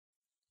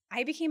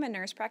I became a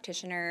nurse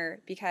practitioner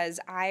because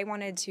I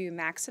wanted to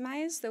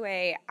maximize the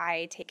way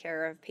I take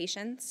care of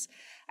patients.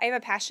 I have a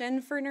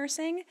passion for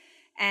nursing,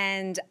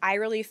 and I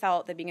really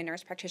felt that being a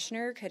nurse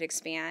practitioner could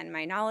expand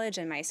my knowledge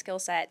and my skill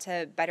set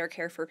to better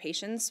care for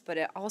patients, but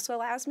it also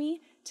allows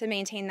me to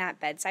maintain that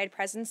bedside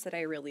presence that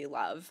I really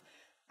love.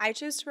 I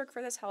chose to work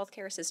for this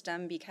healthcare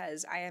system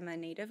because I am a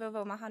native of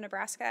Omaha,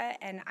 Nebraska,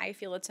 and I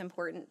feel it's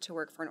important to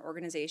work for an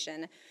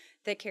organization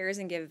that cares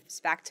and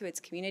gives back to its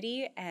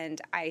community, and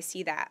I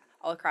see that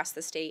all across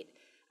the state,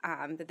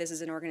 that this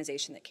is an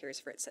organization that cares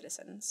for its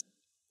citizens.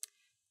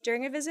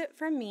 During a visit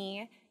from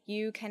me,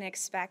 you can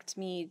expect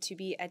me to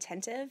be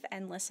attentive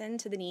and listen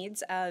to the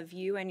needs of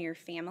you and your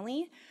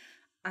family.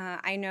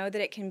 I know that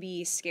it can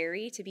be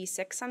scary to be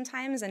sick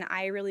sometimes, and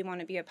I really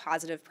want to be a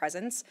positive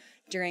presence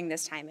during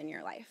this time in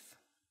your life.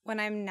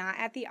 When I'm not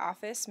at the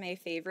office, my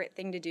favorite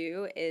thing to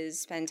do is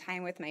spend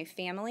time with my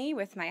family,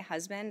 with my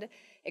husband,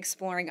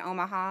 exploring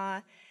Omaha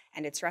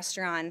and its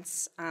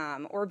restaurants,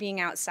 or being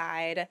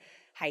outside,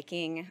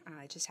 hiking,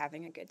 just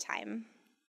having a good time.